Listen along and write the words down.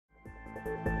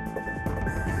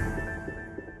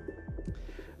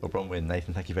Well, Bronwyn,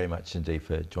 Nathan, thank you very much indeed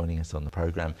for joining us on the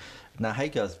programme. Now,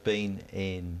 Hagar's been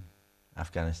in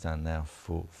Afghanistan now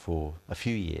for a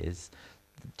few years.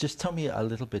 Just tell me a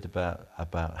little bit about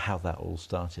how that all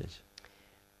started.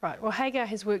 Right, well, Hagar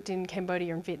has worked in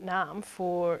Cambodia and Vietnam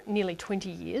for nearly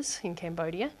 20 years in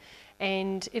Cambodia,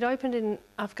 and it opened in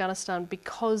Afghanistan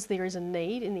because there is a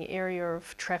need in the area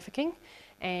of trafficking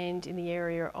and in the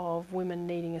area of women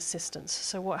needing assistance.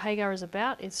 So what Hagar is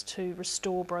about is to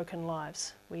restore broken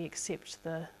lives. We accept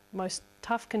the most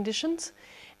tough conditions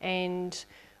and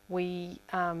we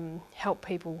help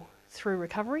people through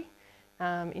recovery,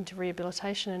 into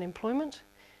rehabilitation and employment,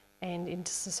 and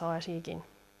into society again.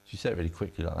 You say it really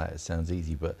quickly like that, it sounds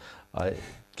easy, but I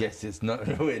guess it's not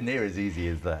nowhere near as easy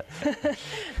as that.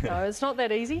 No, it's not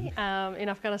that easy. In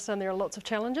Afghanistan there are lots of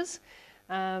challenges,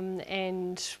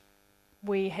 and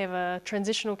we have a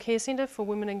transitional care centre for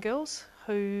women and girls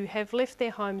who have left their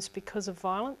homes because of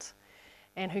violence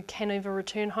and who can never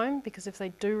return home, because if they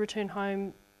do return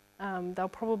home, they'll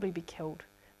probably be killed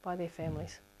by their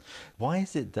families. Why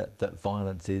is it that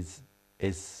violence is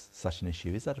such an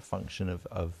issue? Is that a function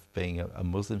of being a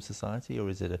Muslim society, or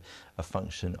is it a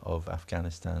function of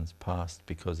Afghanistan's past,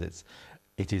 because it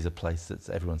is a place that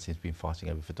everyone seems to be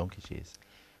fighting over for donkey's years?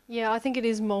 Yeah, I think it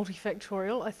is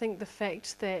multifactorial. I think the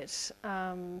fact that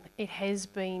it has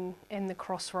been in the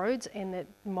crossroads and that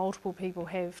multiple people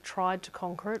have tried to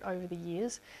conquer it over the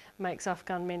years makes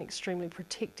Afghan men extremely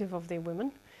protective of their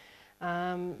women.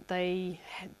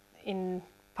 In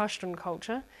Pashtun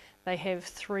culture, they have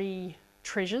three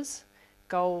treasures: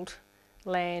 gold,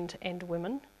 land and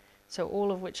women, so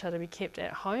all of which are to be kept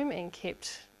at home and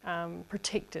kept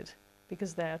protected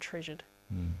because they are treasured.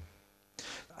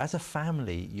 As a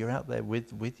family, you're out there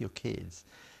with your kids.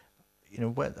 You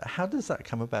know, how does that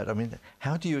come about? I mean,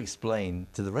 how do you explain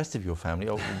to the rest of your family,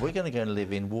 oh, we're going to go and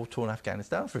live in war-torn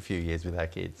Afghanistan for a few years with our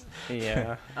kids?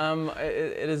 Yeah,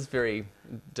 it is very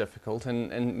difficult,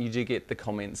 and you do get the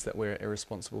comments that we're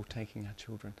irresponsible taking our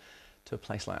children to a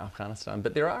place like Afghanistan.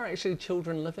 But there are actually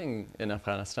children living in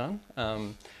Afghanistan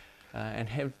and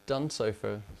have done so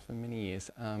for many years.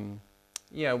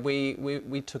 Yeah,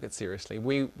 we took it seriously.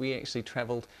 We actually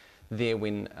travelled there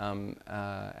when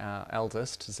our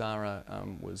eldest, Zara,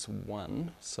 was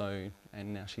 1,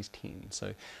 and now she's 10.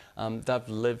 So they've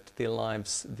lived their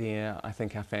lives there. I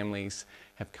think our families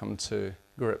have come to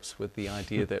grips with the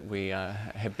idea that we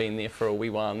have been there for a wee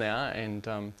while now,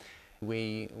 and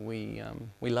we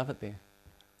love it there.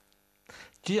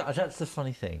 That's the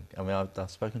funny thing. I mean, I've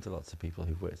spoken to lots of people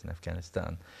who've worked in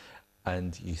Afghanistan,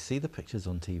 and you see the pictures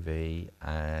on TV,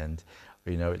 and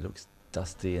you know it looks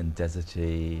dusty and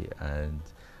deserty, and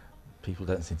people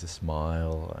don't seem to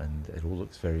smile, and it all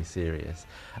looks very serious.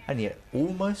 And yet,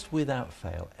 almost without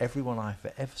fail, everyone I've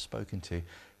ever spoken to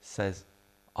says,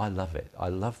 I love it. I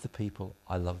love the people.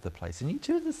 I love the place. And you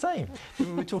two are the same.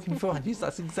 We were talking beforehand.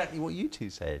 That's exactly what you two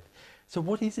said. So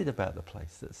what is it about the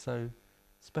place that's so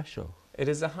special?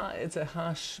 It's a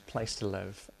harsh place to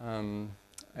live.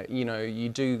 You know, you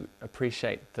do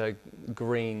appreciate the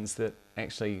greens that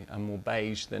actually are more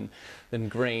beige than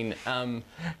green,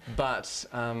 but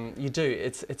you do.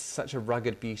 It's such a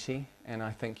rugged beauty, and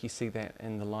I think you see that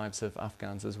in the lives of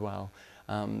Afghans as well.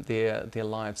 Their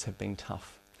lives have been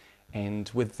tough,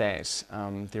 and with that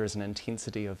there is an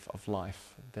intensity of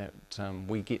life that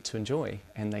we get to enjoy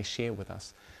and they share with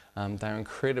us. They're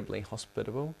incredibly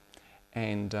hospitable,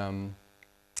 and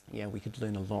yeah, we could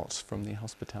learn a lot from their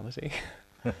hospitality.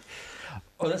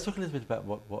 Well, let's talk a little bit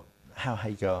about how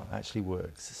Hagar actually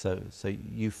works. So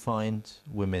you find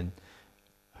women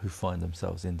who find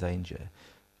themselves in danger.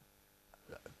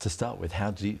 To start with, how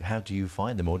do you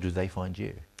find them, or do they find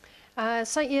you?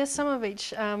 So yeah, some of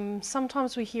each.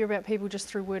 Sometimes we hear about people just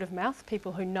through word of mouth,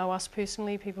 people who know us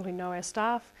personally, people who know our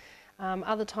staff.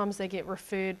 Other times they get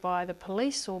referred by the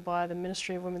police or by the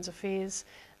Ministry of Women's Affairs,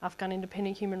 Afghan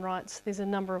Independent Human Rights. There's a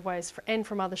number of ways, and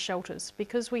from other shelters.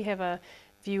 Because we have a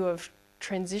view of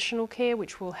transitional care,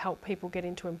 which will help people get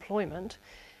into employment,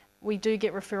 we do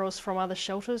get referrals from other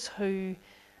shelters who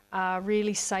are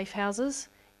really safe houses,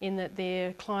 in that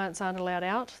their clients aren't allowed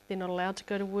out, they're not allowed to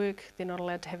go to work, they're not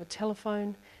allowed to have a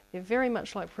telephone. They're very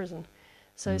much like prison.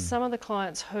 So some of the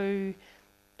clients who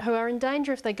are in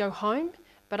danger if they go home,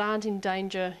 but aren't in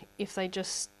danger if they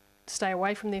just stay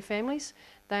away from their families,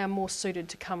 they are more suited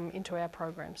to come into our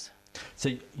programs. So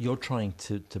you're trying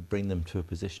to bring them to a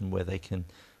position where they can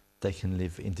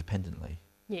live independently?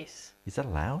 Yes. Is that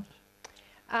allowed?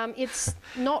 It's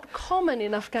not common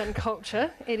in Afghan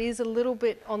culture. It is a little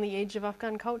bit on the edge of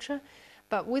Afghan culture.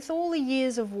 But with all the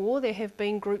years of war, there have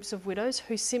been groups of widows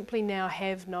who simply now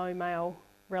have no male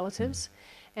relatives.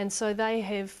 And so they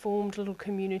have formed little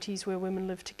communities where women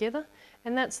live together,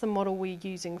 and that's the model we're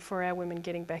using for our women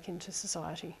getting back into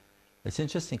society. It's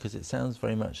interesting because it sounds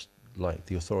very much like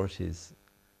the authorities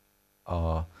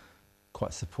are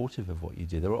quite supportive of what you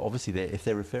do. Obviously, if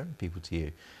they're referring people to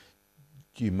you,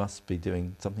 you must be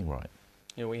doing something right.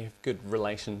 Yeah, we have good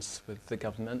relations with the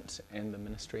government and the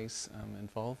ministries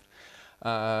involved.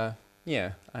 And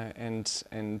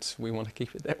we want to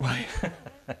keep it that way.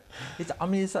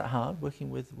 Is that hard working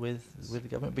with the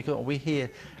government? Because we hear,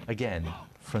 again,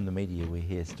 from the media, we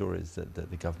hear stories that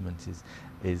the government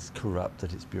is corrupt,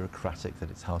 that it's bureaucratic, that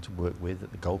it's hard to work with,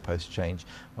 that the goalposts change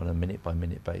on a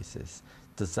minute-by-minute basis.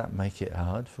 Does that make it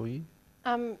hard for you?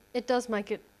 It does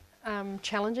make it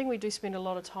challenging. We do spend a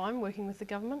lot of time working with the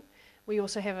government. We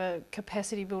also have a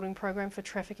capacity building program for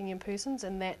trafficking in persons,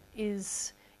 and that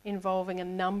is involving a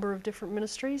number of different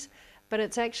ministries, but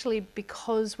it's actually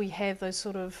because we have those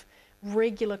sort of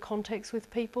regular contacts with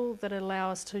people that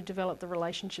allow us to develop the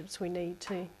relationships we need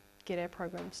to get our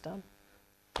programs done.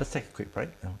 Let's take a quick break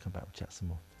and we'll come back and chat some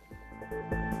more.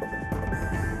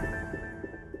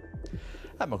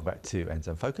 And welcome back to End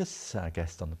Zone Focus. Our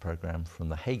guest on the programme from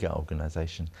the Hagar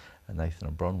Organisation, Nathan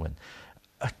and Bronwyn.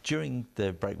 During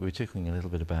the break we were talking a little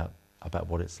bit about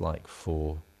what it's like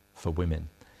for women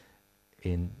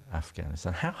in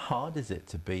Afghanistan. How hard is it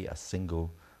to be a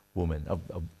single woman,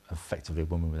 effectively a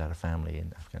woman without a family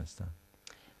in Afghanistan?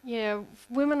 Yeah,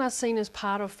 women are seen as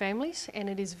part of families, and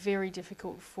it is very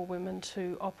difficult for women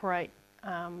to operate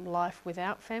life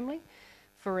without family.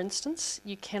 For instance,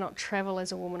 you cannot travel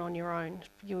as a woman on your own.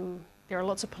 There are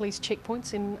lots of police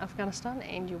checkpoints in Afghanistan,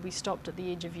 and you'll be stopped at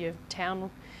the edge of your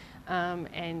town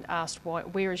and asked,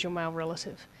 where is your male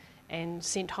relative? And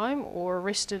sent home or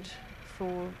arrested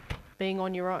for being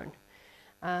on your own.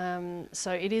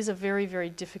 So it is a very, very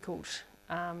difficult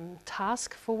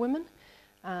task for women,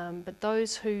 but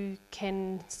those who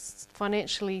can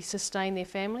financially sustain their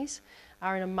families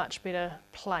are in a much better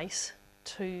place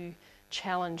to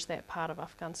challenge that part of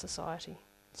Afghan society.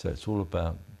 So it's all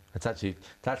about, it's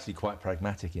actually quite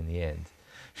pragmatic in the end.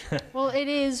 Well, it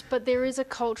is, but there is a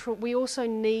cultural, we also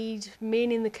need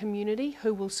men in the community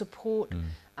who will support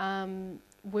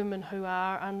women who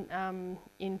are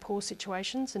in poor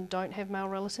situations and don't have male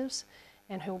relatives,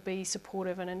 and who will be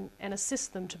supportive and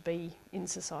assist them to be in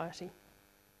society.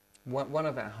 One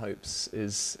of our hopes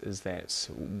is that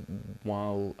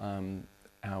while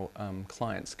our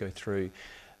clients go through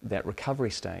that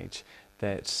recovery stage,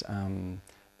 that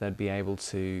they'd be able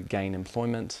to gain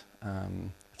employment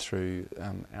through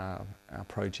our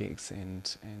projects,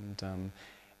 and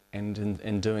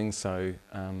in doing so,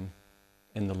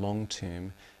 in the long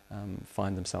term,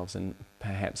 find themselves in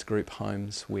perhaps group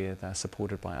homes where they're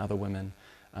supported by other women,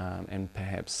 and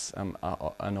perhaps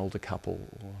an older couple.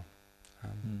 Or,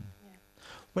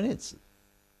 When it's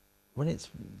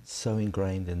so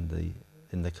ingrained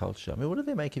in the culture, I mean, what do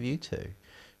they make of you two?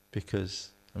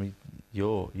 Because I mean,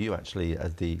 you actually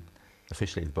as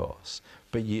officially the boss,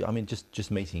 but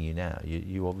just meeting you now,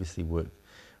 you obviously work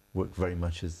very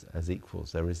much as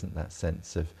equals. There isn't that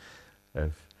sense of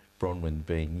Bronwyn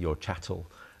being your chattel.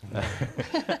 no,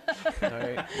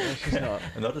 she's not.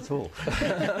 Not at all.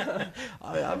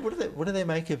 What do they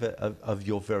make of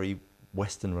your very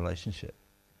Western relationship?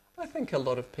 I think a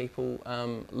lot of people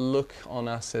look on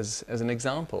us as an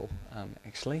example,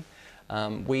 actually.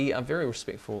 We are very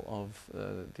respectful of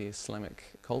the Islamic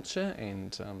culture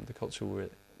and the culture we're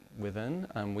within.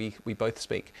 We both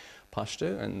speak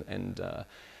Pashto, and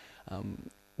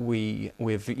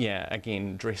we've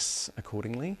again dress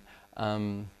accordingly.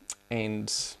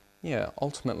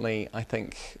 Ultimately, I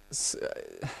think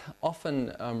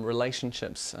often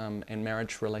relationships and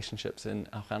marriage relationships in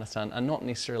Afghanistan are not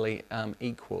necessarily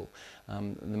equal.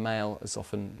 The male is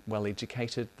often well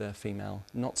educated, the female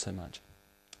not so much.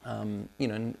 And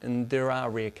there are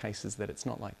rare cases that it's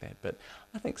not like that, but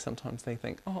I think sometimes they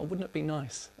think, oh, wouldn't it be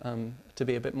nice to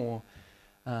be a bit more...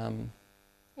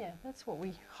 Yeah, that's what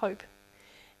we hope.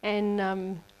 And,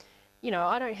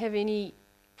 I don't have any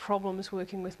problems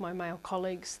working with my male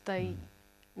colleagues. They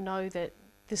know that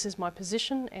this is my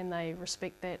position, and they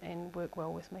respect that and work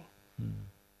well with me.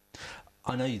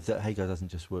 I know that Hagar doesn't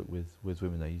just work with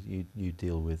women, though. You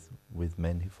deal with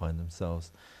men who find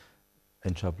themselves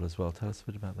in trouble as well. Tell us a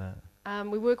bit about that.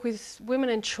 We work with women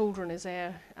and children as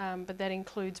our, but that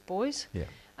includes boys. Yeah.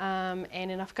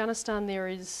 And in Afghanistan there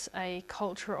is a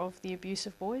culture of the abuse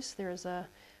of boys. There is a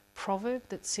proverb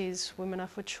that says women are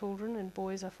for children and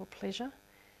boys are for pleasure.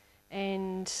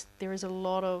 And there is a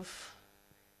lot of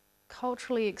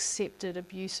culturally accepted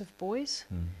abuse of boys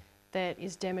that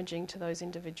is damaging to those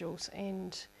individuals.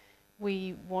 And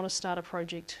we want to start a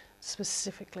project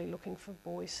specifically looking for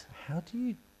boys. How do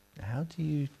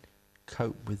you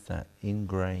cope with that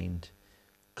ingrained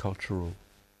cultural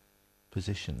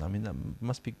position? I mean, that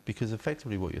must be, because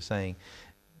effectively what you're saying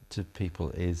to people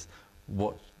is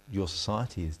what your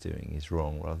society is doing is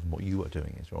wrong rather than what you are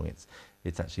doing is wrong.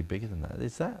 It's actually bigger than that.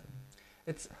 Is that?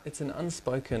 It's an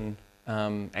unspoken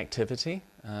activity.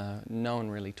 No one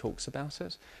really talks about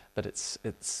it, but it's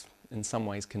in some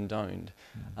ways condoned.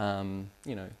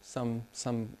 You know, some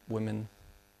women,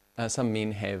 some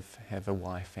men have a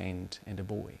wife and a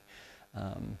boy.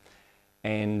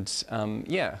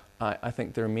 Yeah, I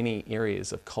think there are many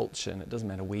areas of culture, and it doesn't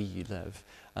matter where you live,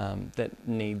 that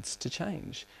needs to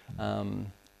change.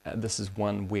 This is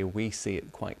one where we see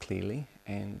it quite clearly,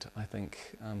 and I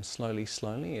think slowly,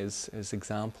 as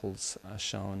examples are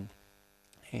shown,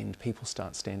 and people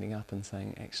start standing up and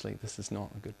saying, actually, this is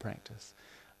not a good practice,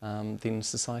 then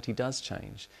society does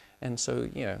change. And so,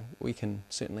 yeah, we can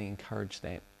certainly encourage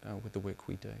that with the work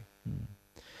we do.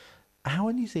 How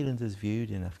are New Zealanders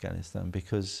viewed in Afghanistan?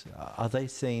 Because are they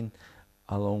seen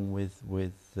along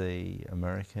with the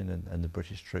American and the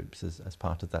British troops as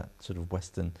part of that sort of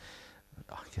Western,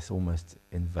 I guess, almost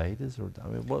invaders? Or I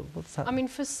mean, what's that? I mean,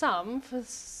 for some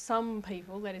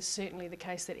people, that is certainly the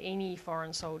case, that any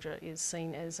foreign soldier is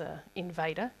seen as an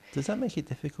invader. Does that make it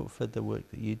difficult for the work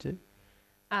that you do?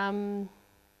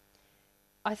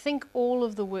 I think all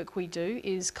of the work we do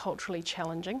is culturally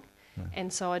challenging.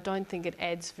 And so I don't think it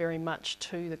adds very much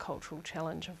to the cultural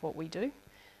challenge of what we do.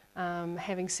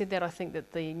 Having said that, I think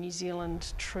that the New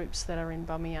Zealand troops that are in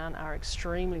Bamiyan are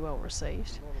extremely well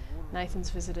received. Nathan's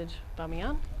visited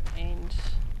Bamiyan and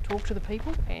talked to the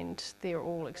people, and they're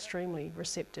all extremely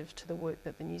receptive to the work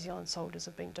that the New Zealand soldiers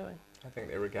have been doing. I think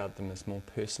they regard them as more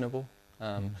personable.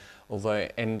 Although,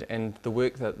 and the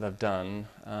work that they've done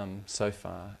so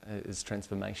far is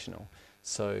transformational.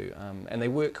 So, and they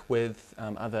work with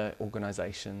other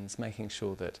organisations, making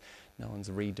sure that no one's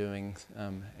redoing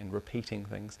and repeating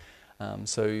things.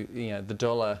 So, you know, the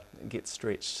dollar gets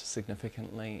stretched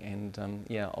significantly, and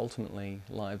yeah, ultimately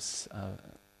lives are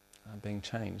being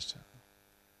changed.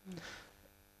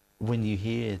 When you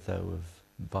hear, though, of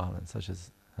violence such as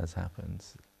has happened,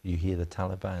 you hear the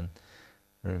Taliban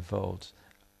are involved.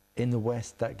 In the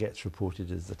West, that gets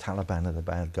reported as the Taliban are the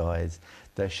bad guys,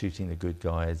 they're shooting the good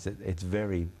guys. It's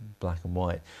very black and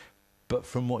white. But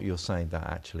from what you're saying, that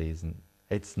actually isn't,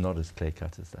 it's not as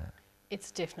clear-cut as that.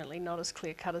 It's definitely not as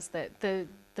clear-cut as that. The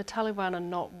Taliban are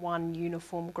not one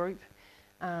uniform group.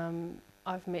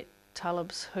 I've met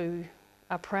Talibs who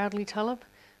are proudly Talib,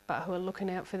 but who are looking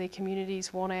out for their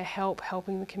communities, want our help,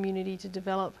 helping the community to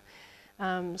develop.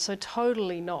 So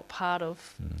totally not part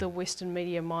of the Western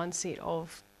media mindset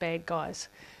of bad guys.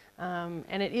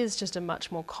 And it is just a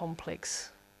much more complex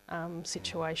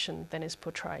situation than is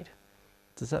portrayed.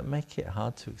 Does that make it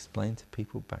hard to explain to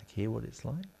people back here what it's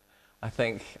like? I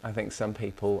think some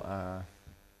people are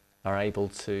able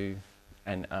to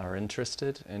and are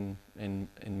interested in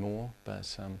more,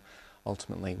 but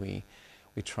ultimately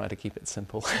we try to keep it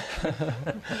simple.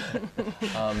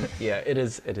 Yeah, it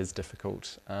is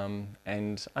difficult,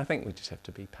 and I think we just have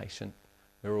to be patient.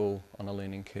 We're all on a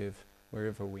learning curve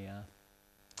wherever we are.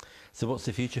 So what's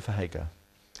the future for Hagar?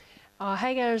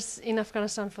 Hagar's in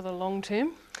Afghanistan for the long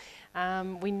term.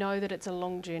 We know that it's a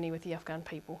long journey with the Afghan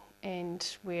people,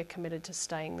 and we're committed to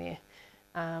staying there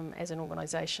as an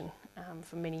organisation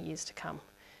for many years to come.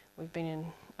 We've been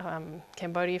in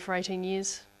Cambodia for 18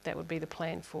 years. That would be the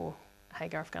plan for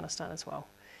Hagar Afghanistan as well.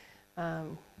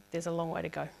 There's a long way to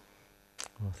go.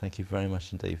 Well, thank you very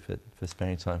much indeed for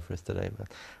sparing time for us today. But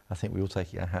I think we all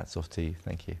take our hats off to you.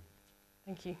 Thank you.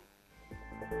 Thank you.